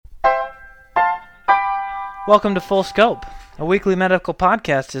Welcome to Full Scope, a weekly medical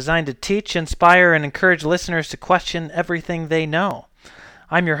podcast designed to teach, inspire, and encourage listeners to question everything they know.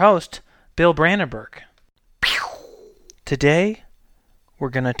 I'm your host, Bill Brandenburg. Today, we're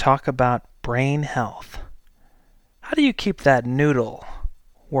going to talk about brain health. How do you keep that noodle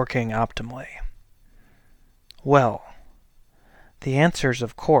working optimally? Well, the answers,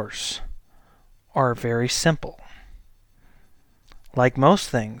 of course, are very simple. Like most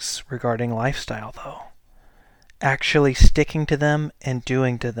things regarding lifestyle, though, actually sticking to them and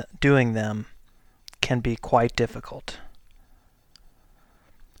doing them can be quite difficult.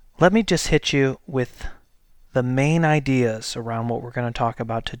 Let me just hit you with the main ideas around what we're going to talk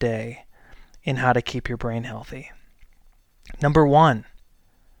about today in how to keep your brain healthy. Number 1,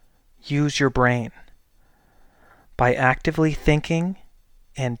 use your brain. By actively thinking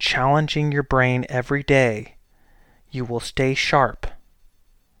and challenging your brain every day, you will stay sharp.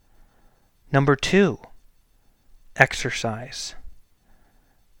 Number 2, exercise.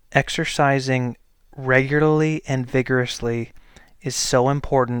 Exercising regularly and vigorously is so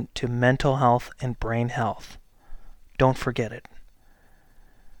important to mental health and brain health. Don't forget it.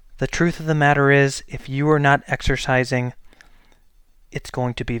 The truth of the matter is, if you are not exercising, it's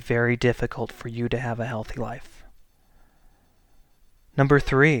going to be very difficult for you to have a healthy life. Number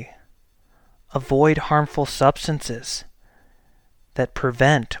 3, avoid harmful substances that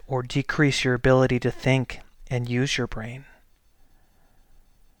prevent or decrease your ability to think and use your brain.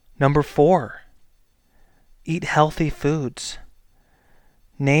 Number 4, eat healthy foods,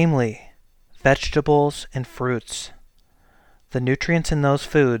 namely vegetables and fruits. The nutrients in those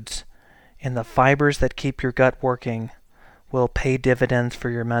foods and the fibers that keep your gut working will pay dividends for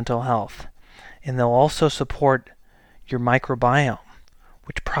your mental health, and they'll also support your microbiome,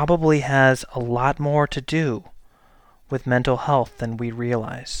 which probably has a lot more to do with mental health than we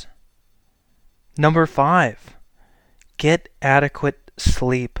realize. Number 5, get adequate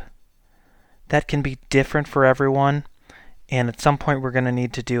sleep. That can be different for everyone, and at some point we're going to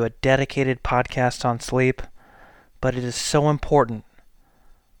need to do a dedicated podcast on sleep, but it is so important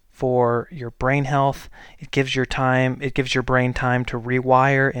for your brain health. It gives your brain time to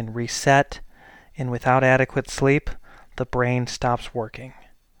rewire and reset, and without adequate sleep, the brain stops working.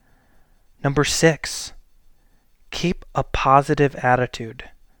 Number 6, keep a positive attitude.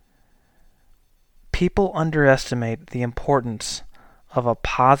 People underestimate the importance of a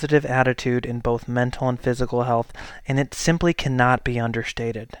positive attitude in both mental and physical health, and it simply cannot be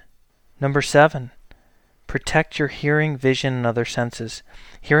understated. Number 7, protect your hearing, vision, and other senses.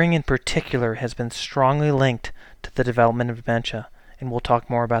 Hearing in particular has been strongly linked to the development of dementia, and we'll talk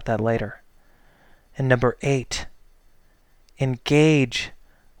more about that later. And number 8, engage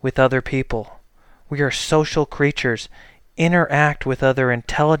with other people. We are social creatures. Interact with other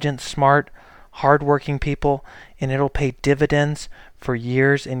intelligent, smart, hardworking people, and it'll pay dividends for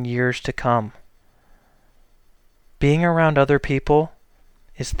years and years to come. Being around other people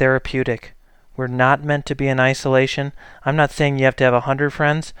is therapeutic. We're not meant to be in isolation. I'm not saying you have to have 100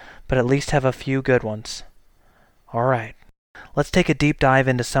 friends, but at least have a few good ones. All right, let's take a deep dive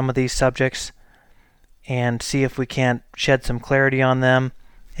into some of these subjects and see if we can't shed some clarity on them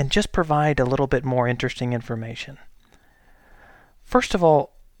and just provide a little bit more interesting information. First of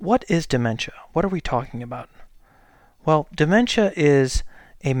all, what is dementia? What are we talking about? Well, dementia is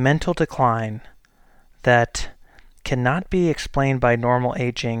a mental decline that cannot be explained by normal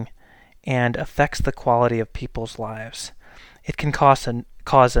aging and affects the quality of people's lives. It can cause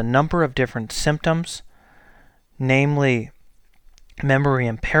a number of different symptoms, namely memory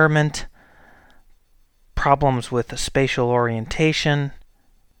impairment, problems with spatial orientation,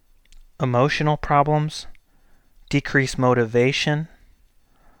 emotional problems, decreased motivation,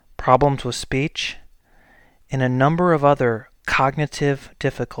 problems with speech, and a number of other cognitive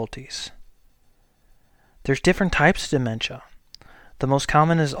difficulties. There's different types of dementia. The most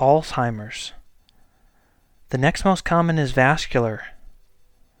common is Alzheimer's. The next most common is vascular,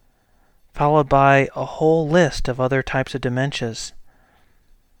 followed by a whole list of other types of dementias.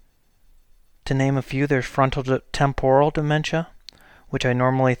 To name a few, there's frontotemporal dementia, which I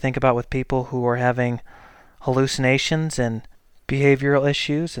normally think about with people who are having hallucinations and behavioral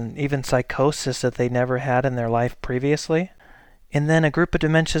issues and even psychosis that they never had in their life previously. And then a group of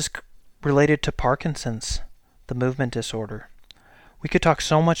dementias related to Parkinson's, the movement disorder. We could talk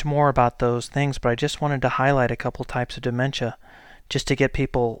so much more about those things, but I just wanted to highlight a couple types of dementia just to get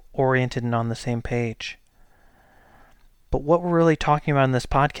people oriented and on the same page. But what we're really talking about in this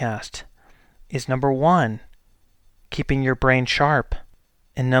podcast is number 1, keeping your brain sharp,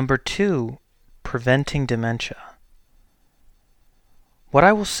 and number 2, preventing dementia. What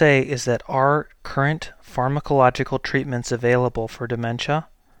I will say is that our current pharmacological treatments available for dementia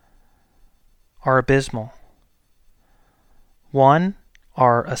are abysmal. One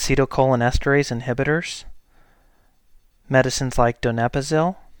are acetylcholinesterase inhibitors, medicines like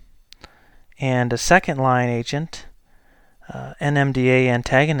donepezil, and a second-line agent, NMDA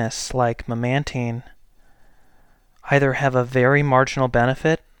antagonists like memantine, either have a very marginal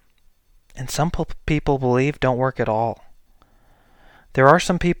benefit and some people believe don't work at all. There are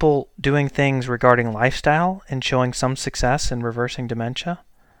some people doing things regarding lifestyle and showing some success in reversing dementia,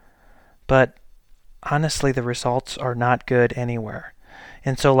 but honestly the results are not good anywhere.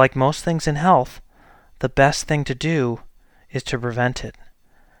 And so like most things in health, the best thing to do is to prevent it.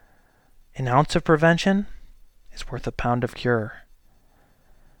 An ounce of prevention is worth a pound of cure.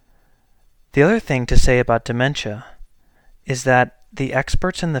 The other thing to say about dementia is that the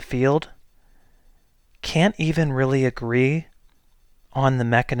experts in the field can't even really agree on the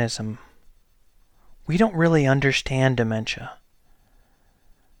mechanism. We don't really understand dementia.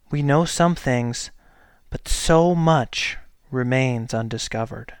 We know some things, but so much remains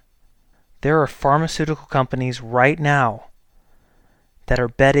undiscovered. There are pharmaceutical companies right now that are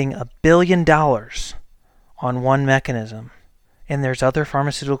betting $1 billion on one mechanism, and there's other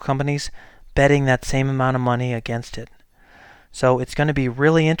pharmaceutical companies betting that same amount of money against it. So it's going to be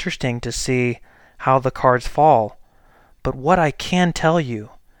really interesting to see how the cards fall. But what I can tell you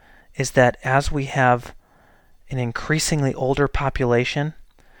is that as we have an increasingly older population,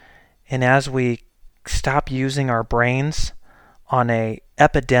 and as we stop using our brains on an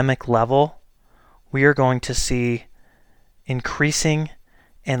epidemic level, we are going to see increasing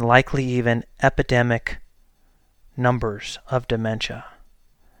and likely even epidemic numbers of dementia.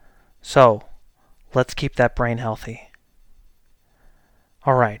 So, let's keep that brain healthy.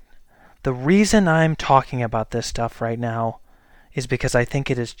 All right. The reason I'm talking about this stuff right now is because I think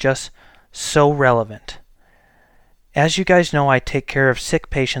it is just so relevant. As you guys know, I take care of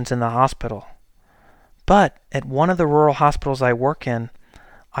sick patients in the hospital. But at one of the rural hospitals I work in,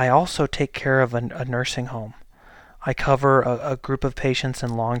 I also take care of a nursing home. I cover a group of patients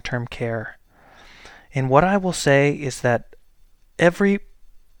in long-term care. And what I will say is that every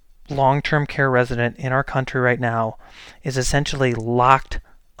long-term care resident in our country right now is essentially locked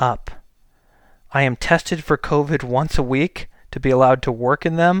up. I am tested for COVID once a week to be allowed to work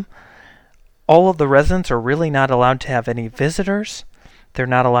in them. All of the residents are really not allowed to have any visitors. They're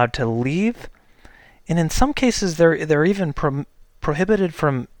not allowed to leave. And in some cases, they're even prohibited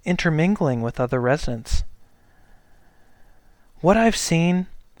from intermingling with other residents. What I've seen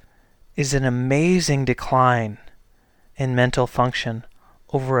is an amazing decline in mental function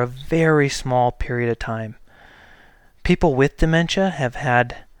over a very small period of time. People with dementia have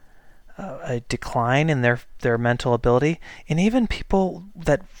had a decline in their mental ability, and even people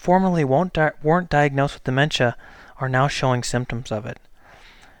that formerly weren't diagnosed with dementia are now showing symptoms of it.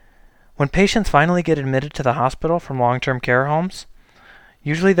 When patients finally get admitted to the hospital from long-term care homes,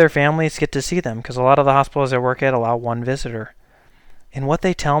 usually their families get to see them because a lot of the hospitals I work at allow one visitor. And what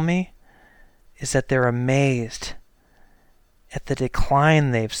they tell me is that they're amazed at the decline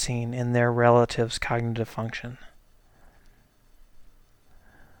they've seen in their relatives' cognitive function.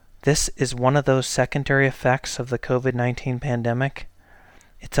 This is one of those secondary effects of the COVID-19 pandemic.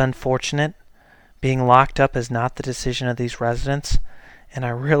 It's unfortunate. Being locked up is not the decision of these residents, and I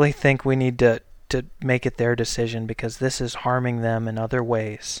really think we need to make it their decision because this is harming them in other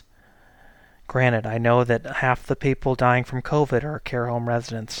ways. Granted, I know that half the people dying from COVID are care home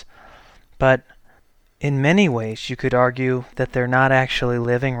residents, but in many ways you could argue that they're not actually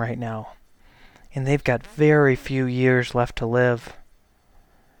living right now, and they've got very few years left to live.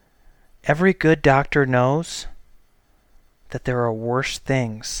 Every good doctor knows that there are worse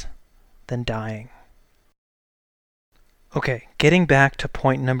things than dying. Okay, getting back to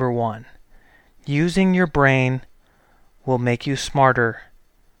point number 1. Using your brain will make you smarter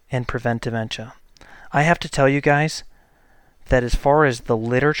and prevent dementia. I have to tell you guys that as far as the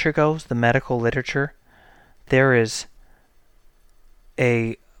literature goes, the medical literature, there is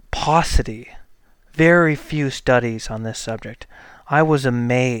a paucity, very few studies on this subject. I was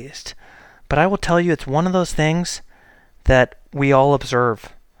amazed. But I will tell you, it's one of those things that we all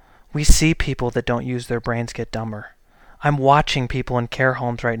observe. We see people that don't use their brains get dumber. I'm watching people in care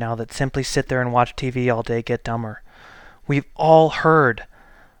homes right now that simply sit there and watch TV all day get dumber. We've all heard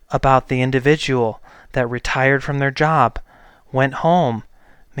about the individual that retired from their job, went home,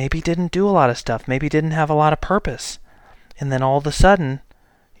 maybe didn't do a lot of stuff, maybe didn't have a lot of purpose, and then all of a sudden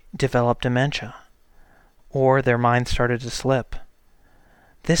developed dementia, or their mind started to slip.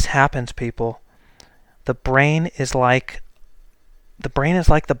 This happens, people. The brain is like the brain is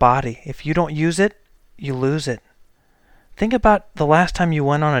like the body. If you don't use it, you lose it. Think about the last time you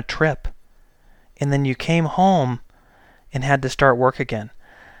went on a trip and then you came home and had to start work again.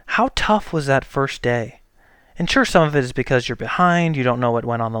 How tough was that first day? And sure, some of it is because you're behind, you don't know what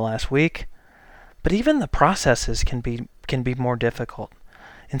went on the last week, but even the processes can be more difficult.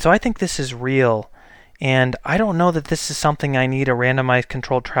 And so I think this is real, and I don't know that this is something I need a randomized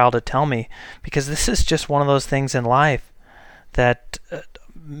controlled trial to tell me, because this is just one of those things in life that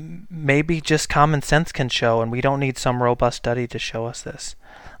maybe just common sense can show, and we don't need some robust study to show us this.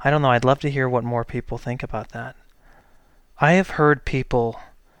 I don't know, I'd love to hear what more people think about that. I have heard people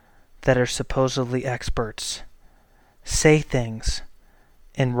that are supposedly experts say things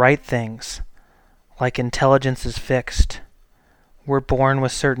and write things like intelligence is fixed. We're born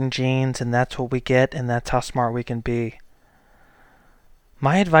with certain genes and that's what we get and that's how smart we can be.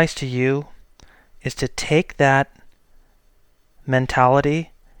 My advice to you is to take that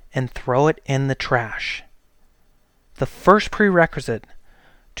mentality and throw it in the trash. The first prerequisite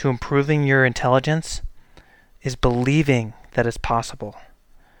to improving your intelligence is believing that it's possible.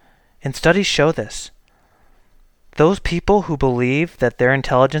 And studies show this. Those people who believe that their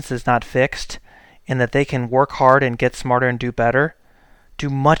intelligence is not fixed and that they can work hard and get smarter and do better, do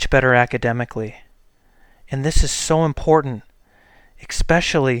much better academically. And this is so important,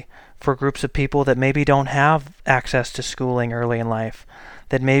 especially for groups of people that maybe don't have access to schooling early in life,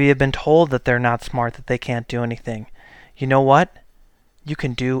 that maybe have been told that they're not smart, that they can't do anything. You know what? You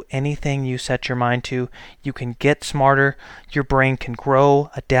can do anything you set your mind to. You can get smarter. Your brain can grow,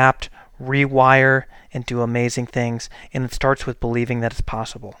 adapt, rewire, and do amazing things. And it starts with believing that it's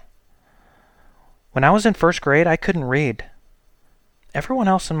possible. When I was in first grade, I couldn't read. Everyone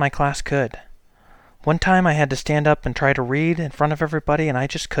else in my class could. One time I had to stand up and try to read in front of everybody, and I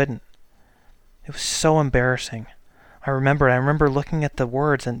just couldn't. It was so embarrassing. I remember looking at the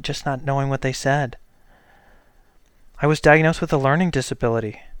words and just not knowing what they said. I was diagnosed with a learning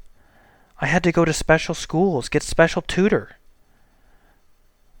disability. I had to go to special schools, get special tutor.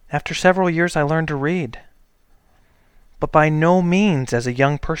 After several years, I learned to read. But by no means as a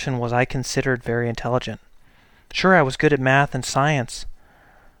young person was I considered very intelligent. Sure, I was good at math and science,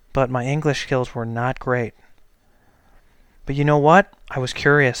 but my English skills were not great. But you know what? I was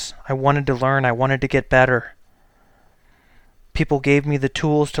curious. I wanted to learn. I wanted to get better. People gave me the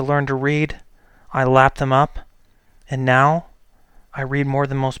tools to learn to read. I lapped them up. And now, I read more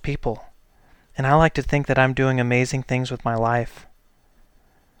than most people. And I like to think that I'm doing amazing things with my life.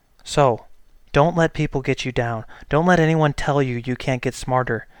 So, don't let people get you down. Don't let anyone tell you you can't get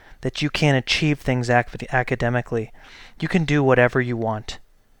smarter, that you can't achieve things academically. You can do whatever you want.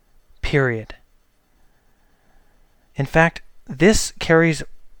 Period. In fact, this carries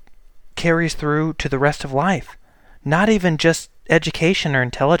through to the rest of life. Not even just education or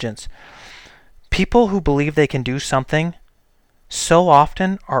intelligence. People who believe they can do something so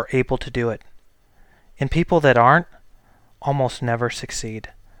often are able to do it. And people that aren't almost never succeed.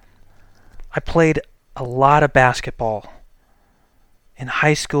 I played a lot of basketball in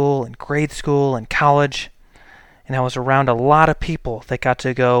high school, in grade school, in college, and I was around a lot of people that got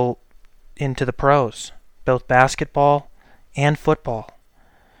to go into the pros, both basketball and football.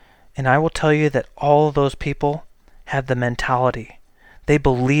 And I will tell you that all of those people had the mentality. They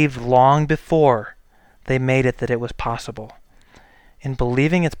believed long before they made it that it was possible. And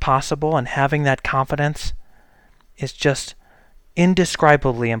believing it's possible and having that confidence is just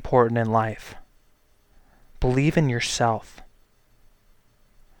indescribably important in life. Believe in yourself.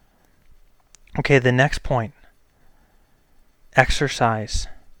 Okay, the next point. Exercise.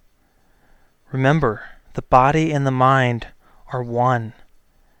 Remember, the body and the mind are one.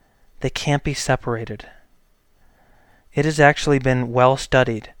 They can't be separated. It has actually been well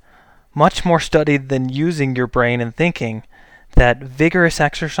studied, much more studied than using your brain and thinking, that vigorous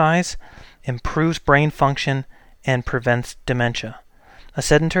exercise improves brain function and prevents dementia. A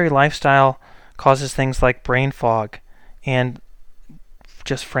sedentary lifestyle causes things like brain fog and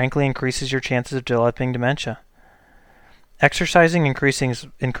just frankly increases your chances of developing dementia. Exercising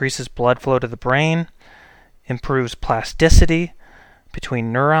increases blood flow to the brain, improves plasticity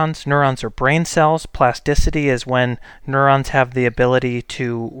between neurons. Neurons are brain cells. Plasticity is when neurons have the ability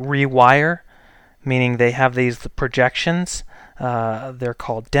to rewire, meaning they have these projections. They're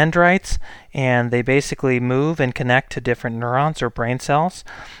called dendrites, and they basically move and connect to different neurons or brain cells.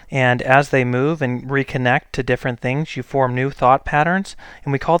 And as they move and reconnect to different things, you form new thought patterns,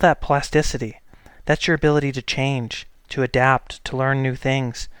 and we call that plasticity. That's your ability to change, to adapt, to learn new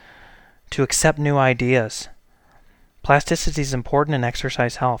things, to accept new ideas. Plasticity is important and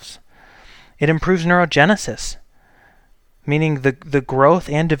exercise helps. It improves neurogenesis. meaning the growth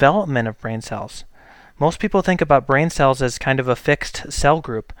and development of brain cells. Most people think about brain cells as kind of a fixed cell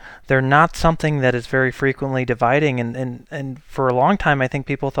group. They're not something that is very frequently dividing, and for a long time I think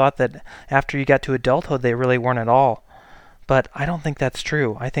people thought that after you got to adulthood they really weren't at all. But I don't think that's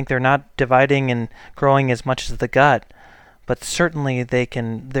true. I think they're not dividing and growing as much as the gut, but certainly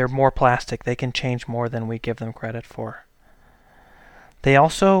they're more plastic. They can change more than we give them credit for. They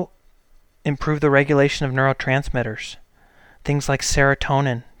also improve the regulation of neurotransmitters, things like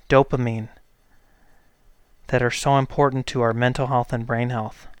serotonin, dopamine, that are so important to our mental health and brain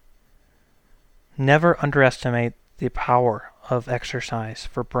health. Never underestimate the power of exercise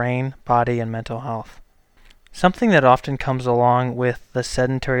for brain, body, and mental health. Something that often comes along with the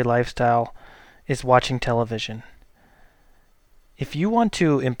sedentary lifestyle is watching television. If you want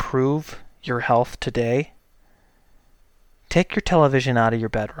to improve your health today, take your television out of your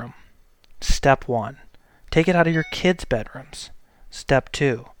bedroom. Step 1. Take it out of your kids' bedrooms. Step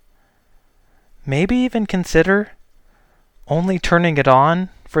 2. Maybe even consider only turning it on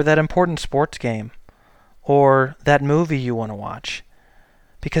for that important sports game or that movie you want to watch.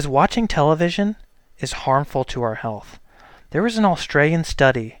 Because watching television is harmful to our health. There was an Australian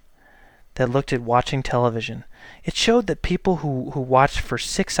study that looked at watching television. It showed that people who watched for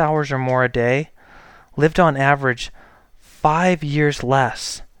 6 hours or more a day lived on average 5 years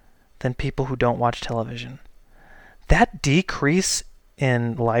less than people who don't watch television. That decrease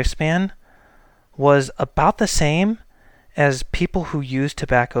in lifespan was about the same as people who use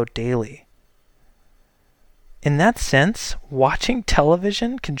tobacco daily. In that sense, watching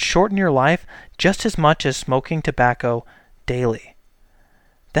television can shorten your life just as much as smoking tobacco daily.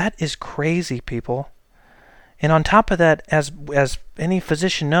 That is crazy, people. And on top of that, as any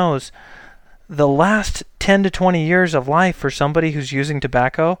physician knows, the last 10 to 20 years of life for somebody who's using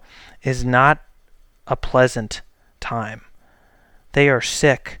tobacco is not a pleasant time. They are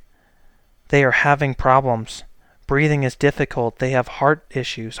sick. They are having problems. Breathing is difficult. They have heart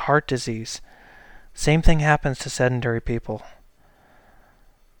issues, heart disease. Same thing happens to sedentary people.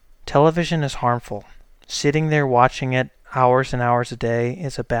 Television is harmful. Sitting there watching it hours and hours a day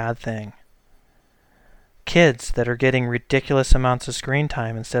is a bad thing. Kids that are getting ridiculous amounts of screen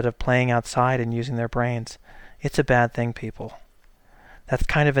time instead of playing outside and using their brains, it's a bad thing, people. That's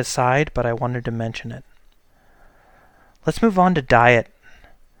kind of aside, but I wanted to mention it. Let's move on to diet.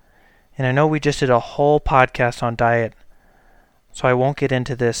 And I know we just did a whole podcast on diet, so I won't get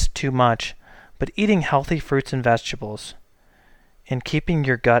into this too much, but eating healthy fruits and vegetables and keeping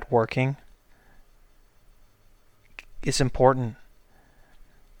your gut working is important.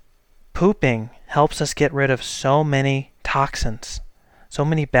 Pooping helps us get rid of so many toxins, so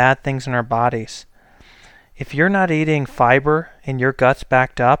many bad things in our bodies. If you're not eating fiber and your gut's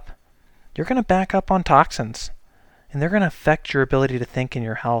backed up, you're going to back up on toxins, and they're going to affect your ability to think and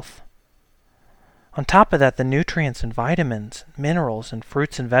your health. On top of that, the nutrients and vitamins, minerals, and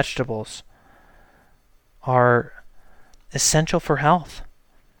fruits and vegetables are essential for health,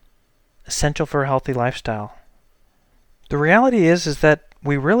 essential for a healthy lifestyle. The reality is that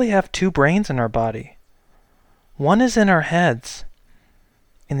we really have two brains in our body. One is in our heads,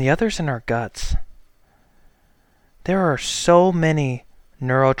 and the other's in our guts. There are so many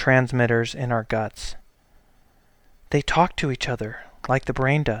neurotransmitters in our guts. They talk to each other like the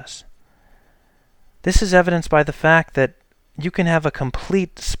brain does. This is evidenced by the fact that you can have a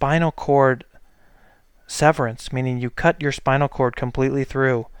complete spinal cord severance, meaning you cut your spinal cord completely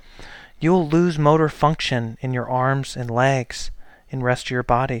through. You'll lose motor function in your arms and legs and rest of your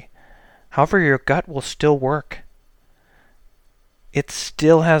body. However, your gut will still work. It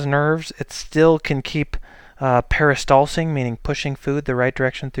still has nerves. It still can keep peristalsing, meaning pushing food the right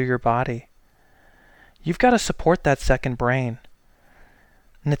direction through your body. You've got to support that second brain.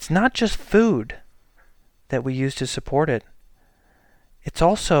 And it's not just food that we use to support it. It's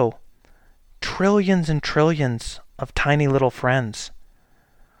also trillions and trillions of tiny little friends.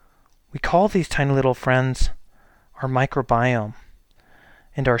 We call these tiny little friends our microbiome.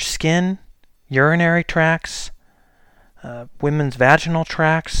 And our skin, urinary tracts, women's vaginal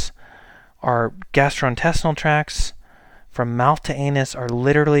tracts, our gastrointestinal tracts, from mouth to anus, are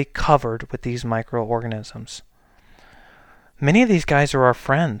literally covered with these microorganisms. Many of these guys are our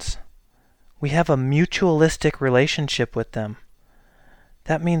friends. We have a mutualistic relationship with them.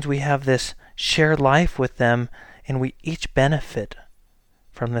 That means we have this shared life with them, and we each benefit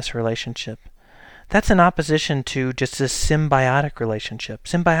from this relationship. That's in opposition to just a symbiotic relationship.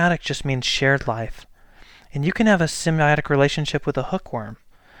 Symbiotic just means shared life. And you can have a symbiotic relationship with a hookworm.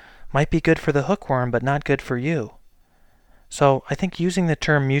 Might be good for the hookworm, but not good for you. So I think using the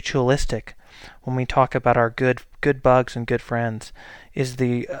term mutualistic when we talk about our good bugs and good friends is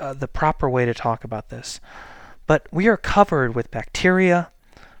the proper way to talk about this. But we are covered with bacteria,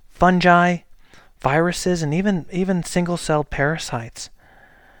 fungi, viruses, and even single-celled parasites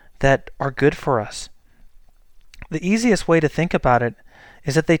that are good for us. The easiest way to think about it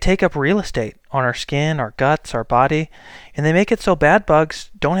is that they take up real estate on our skin, our guts, our body, and they make it so bad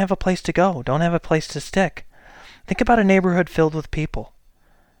bugs don't have a place to go, don't have a place to stick. Think about a neighborhood filled with people.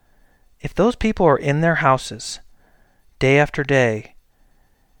 If those people are in their houses day after day,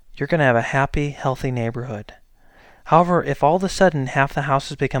 you're going to have a happy, healthy neighborhood. However, if all of a sudden half the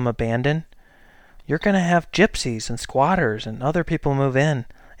houses become abandoned, you're going to have gypsies and squatters and other people move in,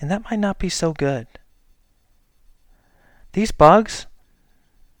 and that might not be so good. These bugs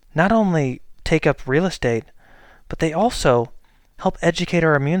not only take up real estate, but they also help educate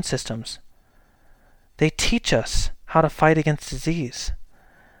our immune systems. They teach us how to fight against disease.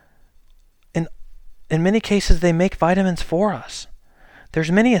 In many cases, they make vitamins for us.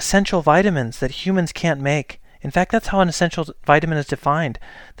 There's many essential vitamins that humans can't make. In fact, that's how an essential vitamin is defined,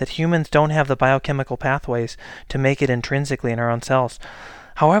 that humans don't have the biochemical pathways to make it intrinsically in our own cells.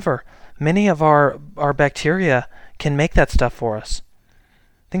 However, many of our bacteria can make that stuff for us.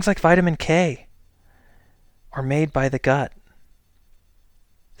 Things like vitamin K are made by the gut.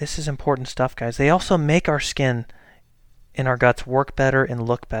 This is important stuff, guys. They also make our skin and our guts work better and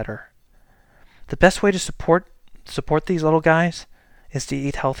look better. The best way to support these little guys is to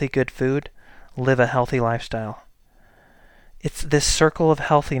eat healthy, good food, live a healthy lifestyle. It's this circle of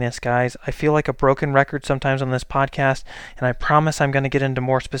healthiness, guys. I feel like a broken record sometimes on this podcast, and I promise I'm going to get into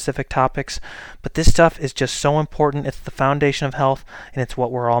more specific topics, but this stuff is just so important. It's the foundation of health, and it's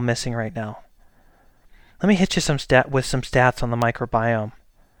what we're all missing right now. Let me hit you with some stats on the microbiome.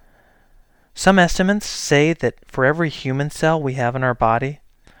 Some estimates say that for every human cell we have in our body,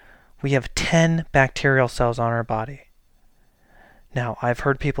 we have 10 bacterial cells on our body. Now, I've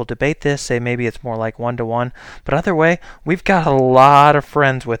heard people debate this, say maybe it's more like 1 to 1, but either way, we've got a lot of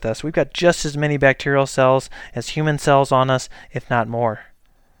friends with us. We've got just as many bacterial cells as human cells on us, if not more.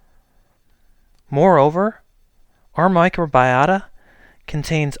 Moreover, our microbiota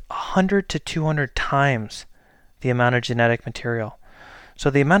contains 100 to 200 times the amount of genetic material. So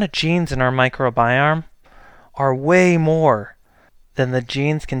the amount of genes in our microbiome are way more than the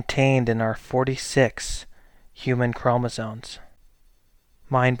genes contained in our 46 human chromosomes.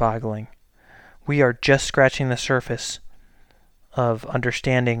 Mind-boggling. We are just scratching the surface of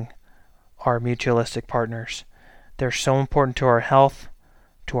understanding our mutualistic partners. They're so important to our health,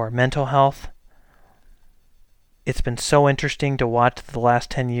 to our mental health. It's been so interesting to watch the last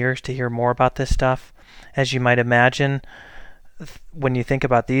 10 years to hear more about this stuff. As you might imagine, when you think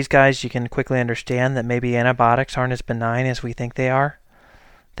about these guys, you can quickly understand that maybe antibiotics aren't as benign as we think they are.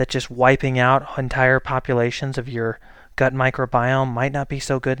 That just wiping out entire populations of your gut microbiome might not be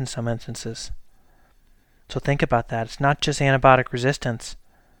so good in some instances. So think about that. It's not just antibiotic resistance.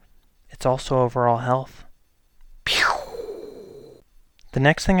 It's also overall health. The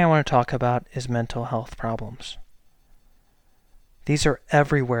next thing I want to talk about is mental health problems. These are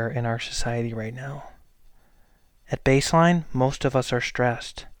everywhere in our society right now. At baseline, most of us are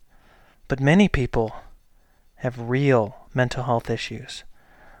stressed, but many people have real mental health issues.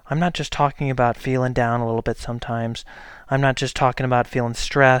 I'm not just talking about feeling down a little bit sometimes. I'm not just talking about feeling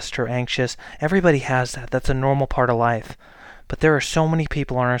stressed or anxious. Everybody has that. That's a normal part of life. But there are so many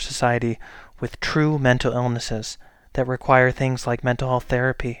people in our society with true mental illnesses that require things like mental health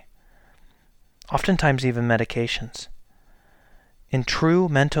therapy, oftentimes even medications. In true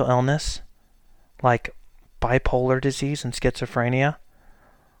mental illness, like bipolar disease and schizophrenia,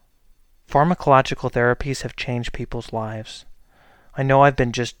 pharmacological therapies have changed people's lives. I know I've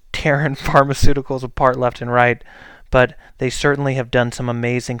been just tearing pharmaceuticals apart left and right, but they certainly have done some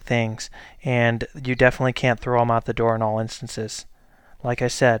amazing things, and you definitely can't throw them out the door in all instances. Like I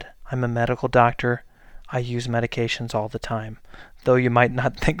said, I'm a medical doctor. I use medications all the time, though you might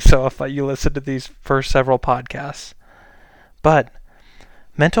not think so if you listen to these first several podcasts. But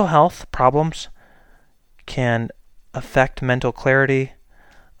mental health problems can affect mental clarity,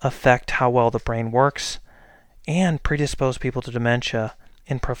 affect how well the brain works, and predispose people to dementia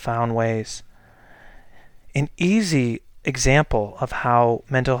in profound ways. An easy example of how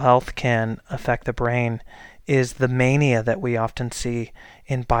mental health can affect the brain is the mania that we often see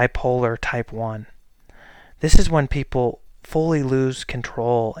in bipolar type 1. This is when people fully lose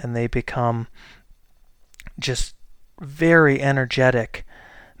control and they become just very energetic,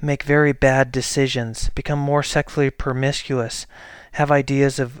 make very bad decisions, become more sexually promiscuous, have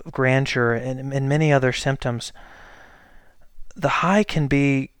ideas of grandeur, and many other symptoms. The high can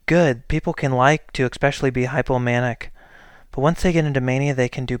be good. People can like to especially be hypomanic. But once they get into mania, they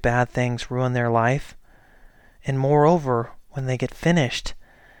can do bad things, ruin their life. And moreover, when they get finished,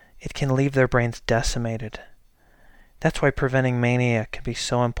 it can leave their brains decimated. That's why preventing mania can be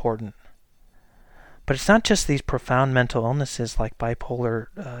so important. But it's not just these profound mental illnesses like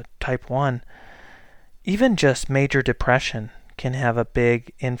bipolar type 1. Even just major depression can have a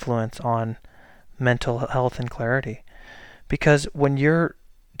big influence on mental health and clarity. Because when you're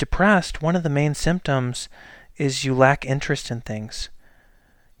depressed, one of the main symptoms is you lack interest in things.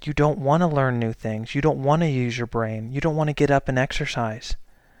 You don't want to learn new things. You don't want to use your brain. You don't want to get up and exercise.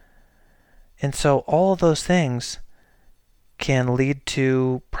 And so all of those things can lead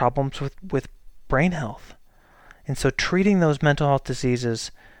to problems with brain health. And so treating those mental health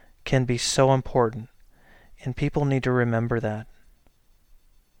diseases can be so important. And people need to remember that.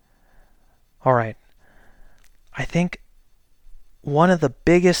 All right. I think one of the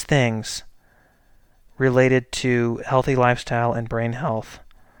biggest things related to healthy lifestyle and brain health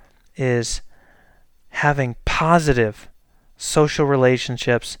is having positive social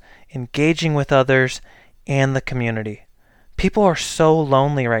relationships, engaging with others, and the community. People are so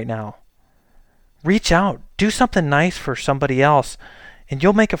lonely right now. Reach out. Do something nice for somebody else, and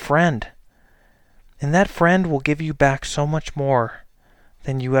you'll make a friend. And that friend will give you back so much more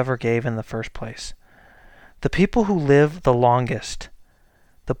than you ever gave in the first place. The people who live the longest,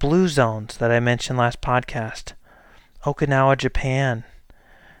 the blue zones that I mentioned last podcast, Okinawa, Japan,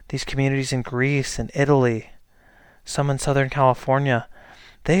 these communities in Greece and Italy, some in Southern California,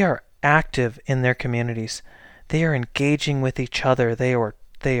 they are active in their communities. They are engaging with each other. They are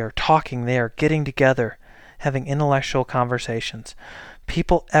talking. They are getting together, having intellectual conversations.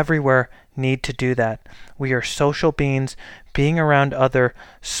 People everywhere need to do that. We are social beings. Being around other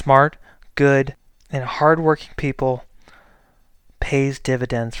smart, good, and hardworking people pays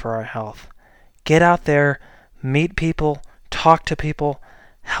dividends for our health. Get out there, meet people, talk to people,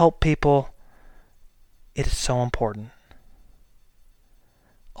 help people. It is so important.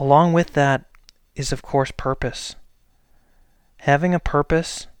 Along with that is, of course, purpose. Having a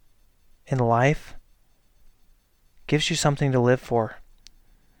purpose in life gives you something to live for,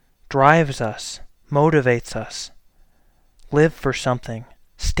 drives us, motivates us. Live for something,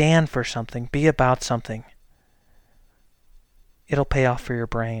 stand for something, be about something. It'll pay off for your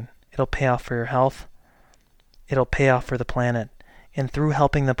brain. It'll pay off for your health. It'll pay off for the planet. And through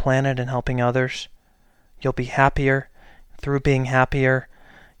helping the planet and helping others, you'll be happier. Through being happier,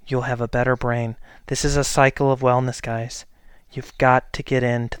 you'll have a better brain. This is a cycle of wellness, guys. You've got to get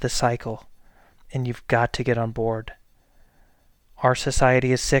into the cycle, and you've got to get on board. Our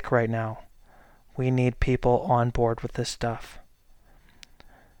society is sick right now. We need people on board with this stuff.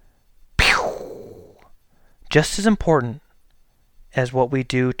 Just as important as what we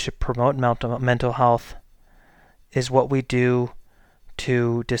do to promote mental health is what we do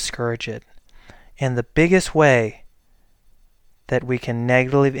to discourage it. And the biggest way that we can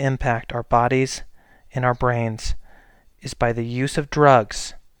negatively impact our bodies and our brains is by the use of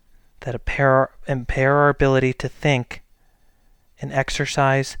drugs that impair our ability to think and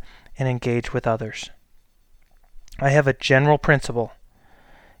exercise and engage with others. I have a general principle.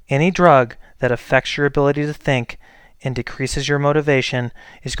 Any drug that affects your ability to think and decreases your motivation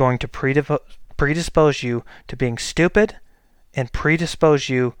is going to predispose you to being stupid and predispose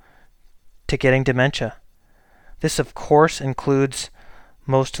you to getting dementia. This, of course, includes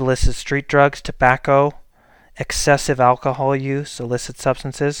most illicit street drugs, tobacco, excessive alcohol use, illicit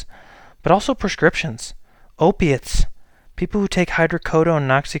substances, but also prescriptions, opiates. People who take hydrocodone and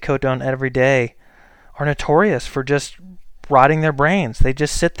oxycodone every day are notorious for just rotting their brains. They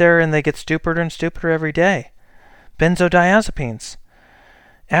just sit there and they get stupider and stupider every day. Benzodiazepines,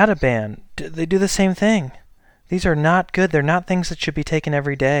 Ativan, they do the same thing. These are not good. They're not things that should be taken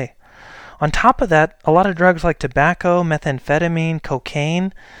every day. On top of that, a lot of drugs like tobacco, methamphetamine,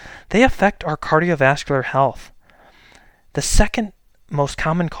 cocaine, they affect our cardiovascular health. The second most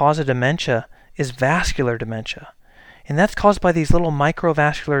common cause of dementia is vascular dementia. And that's caused by these little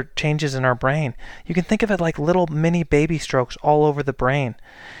microvascular changes in our brain. You can think of it like little mini baby strokes all over the brain.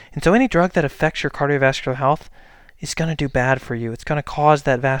 And so any drug that affects your cardiovascular health is going to do bad for you. It's going to cause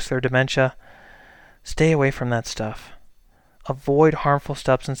that vascular dementia. Stay away from that stuff. Avoid harmful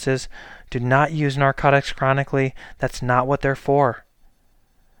substances. Do not use narcotics chronically. That's not what they're for.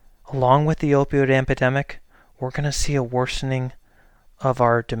 Along with the opioid epidemic, we're going to see a worsening of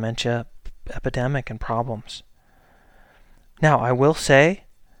our dementia epidemic and problems. Now, I will say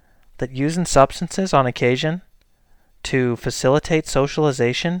that using substances on occasion to facilitate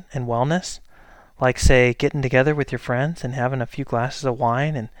socialization and wellness, like, say, getting together with your friends and having a few glasses of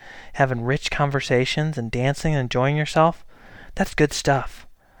wine and having rich conversations and dancing and enjoying yourself, that's good stuff.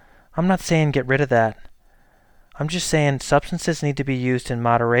 I'm not saying get rid of that. I'm just saying substances need to be used in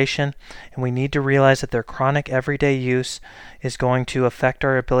moderation, and we need to realize that their chronic everyday use is going to affect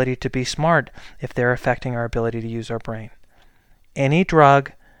our ability to be smart if they're affecting our ability to use our brain. Any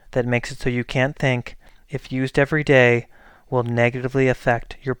drug that makes it so you can't think, if used every day, will negatively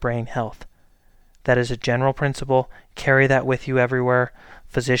affect your brain health. That is a general principle. Carry that with you everywhere.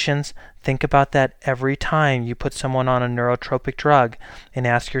 Physicians, think about that every time you put someone on a neurotropic drug and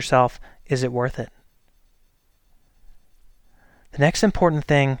ask yourself, is it worth it? The next important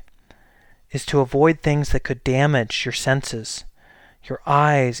thing is to avoid things that could damage your senses, your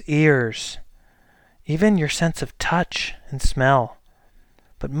eyes, ears, even your sense of touch and smell.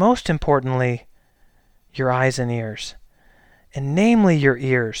 But most importantly, your eyes and ears. And namely your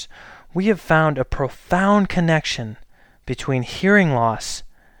ears. We have found a profound connection between hearing loss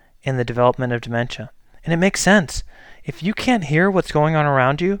and the development of dementia. And it makes sense. If you can't hear what's going on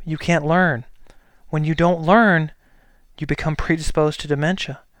around you, you can't learn. When you don't learn, you become predisposed to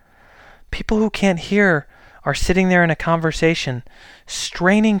dementia. People who can't hear are sitting there in a conversation,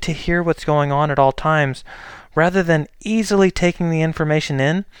 straining to hear what's going on at all times, rather than easily taking the information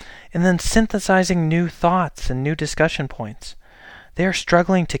in and then synthesizing new thoughts and new discussion points. They are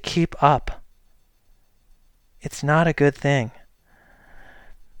struggling to keep up. It's not a good thing.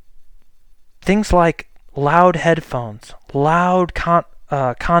 Things like loud headphones, loud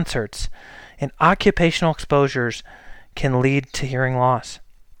concerts, and occupational exposures can lead to hearing loss.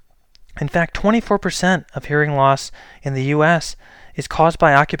 In fact, 24% of hearing loss in the U.S. is caused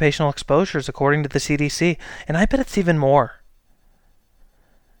by occupational exposures, according to the CDC, and I bet it's even more.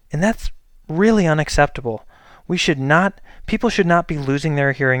 And that's really unacceptable. People should not be losing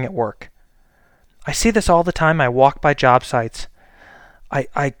their hearing at work. I see this all the time. I walk by job sites.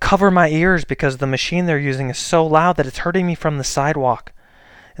 I cover my ears because the machine they're using is so loud that it's hurting me from the sidewalk.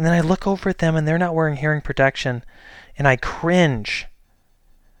 And then I look over at them and they're not wearing hearing protection, and I cringe.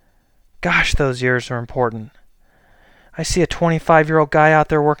 Gosh, those ears are important. I see a 25-year-old guy out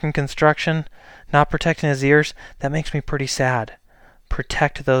there working construction, not protecting his ears. That makes me pretty sad.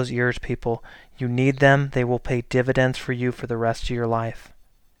 Protect those ears, people. You need them. They will pay dividends for you for the rest of your life.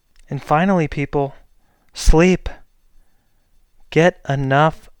 And finally, people, sleep. Get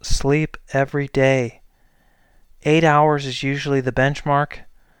enough sleep every day. 8 hours is usually the benchmark,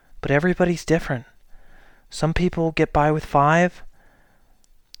 but everybody's different. Some people get by with 5.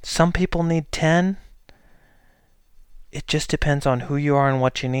 Some people need 10. It just depends on who you are and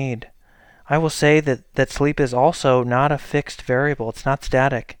what you need. I will say that sleep is also not a fixed variable. It's not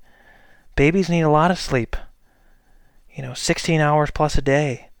static. Babies need a lot of sleep. 16 hours plus a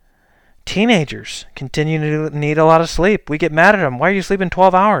day. Teenagers continue to need a lot of sleep. We get mad at them. Why are you sleeping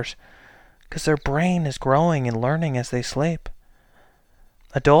 12 hours? Because their brain is growing and learning as they sleep.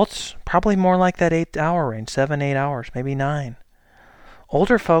 Adults, probably more like that 8-hour range, 7, 8 hours, maybe 9.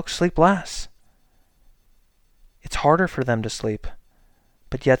 Older folks sleep less. It's harder for them to sleep,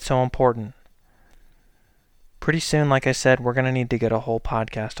 but yet so important. Pretty soon, like I said, we're going to need to get a whole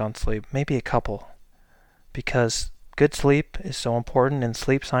podcast on sleep, maybe a couple, because good sleep is so important and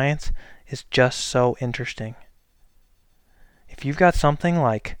sleep science is just so interesting. If you've got something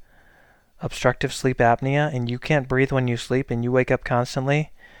like obstructive sleep apnea and you can't breathe when you sleep and you wake up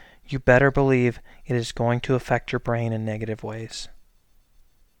constantly, you better believe it is going to affect your brain in negative ways.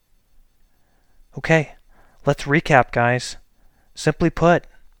 Okay, let's recap, guys. Simply put,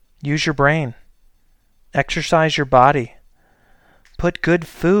 use your brain. Exercise your body. Put good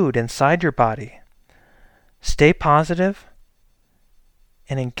food inside your body. Stay positive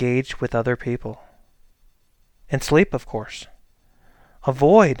and engage with other people. And sleep, of course.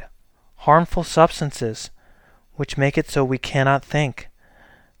 Avoid harmful substances which make it so we cannot think.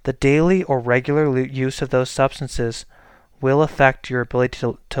 The daily or regular use of those substances will affect your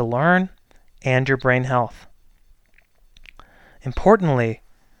ability to learn and your brain health. Importantly,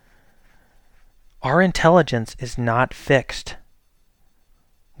 our intelligence is not fixed.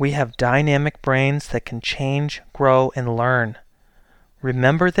 We have dynamic brains that can change, grow, and learn.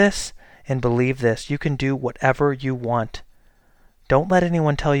 Remember this and believe this. You can do whatever you want. Don't let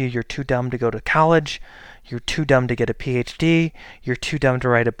anyone tell you you're too dumb to go to college, you're too dumb to get a PhD, you're too dumb to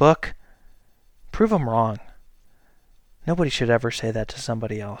write a book. Prove them wrong. Nobody should ever say that to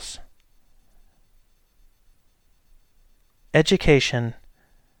somebody else. Education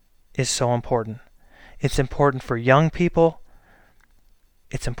is so important. It's important for young people.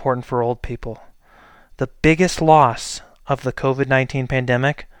 It's important for old people. The biggest loss of the COVID-19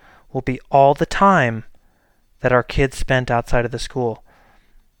 pandemic will be all the time that our kids spent outside of the school.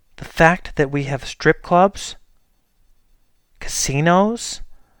 The fact that we have strip clubs, casinos,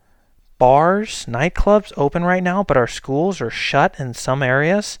 bars, nightclubs open right now, but our schools are shut in some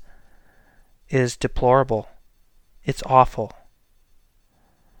areas is deplorable. It's awful.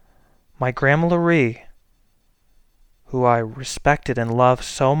 My Grandma Laurie, who I respected and loved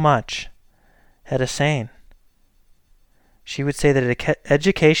so much, had a saying. She would say that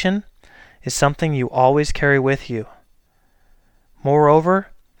education is something you always carry with you. Moreover,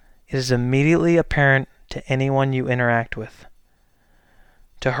 it is immediately apparent to anyone you interact with.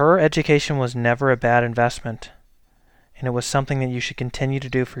 To her, education was never a bad investment, and it was something that you should continue to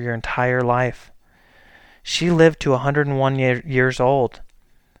do for your entire life. She lived to 101 years old.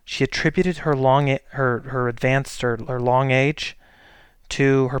 She attributed her long age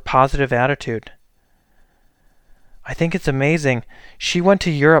to her positive attitude. I think it's amazing. She went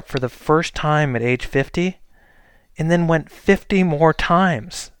to Europe for the first time at age 50 and then went 50 more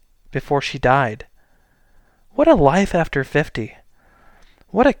times before she died. What a life after 50.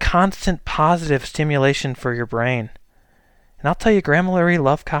 What a constant positive stimulation for your brain. And I'll tell you, Grandma Laurie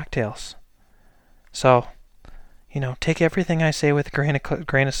loved cocktails. So, take everything I say with a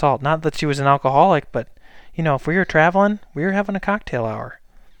grain of salt. Not that she was an alcoholic, but, if we were traveling, we were having a cocktail hour.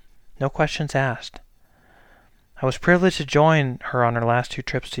 No questions asked. I was privileged to join her on her last 2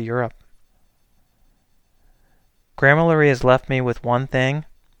 trips to Europe. Grandma Laurie has left me with one thing,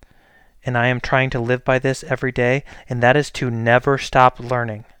 and I am trying to live by this every day, and that is to never stop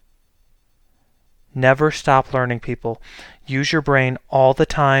learning. Never stop learning, people. Use your brain all the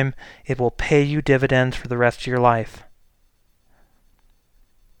time. It will pay you dividends for the rest of your life.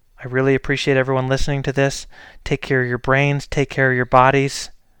 I really appreciate everyone listening to this. Take care of your brains. Take care of your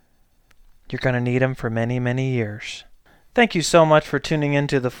bodies. You're going to need them for many, many years. Thank you so much for tuning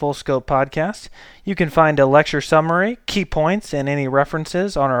into the Full Scope podcast. You can find a lecture summary, key points, and any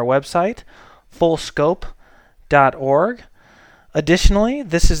references on our website, fullscope.org. Additionally,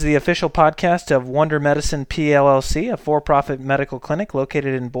 this is the official podcast of Wonder Medicine PLLC, a for-profit medical clinic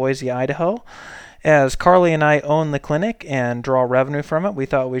located in Boise, Idaho. As Carly and I own the clinic and draw revenue from it, we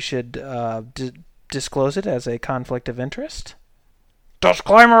thought we should disclose it as a conflict of interest.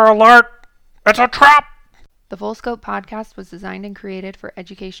 Disclaimer alert! It's a trap! The Full Scope podcast was designed and created for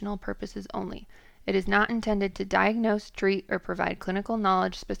educational purposes only. It is not intended to diagnose, treat, or provide clinical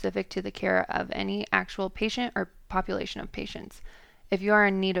knowledge specific to the care of any actual patient or population of patients. If you are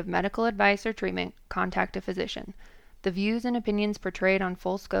in need of medical advice or treatment, contact a physician. The views and opinions portrayed on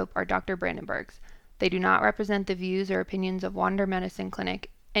Full Scope are Dr. Brandenburg's. They do not represent the views or opinions of Wonder Medicine Clinic,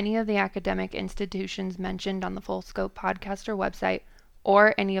 any of the academic institutions mentioned on the Full Scope podcast or website,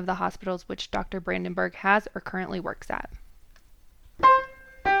 or any of the hospitals which Dr. Brandenburg has or currently works at.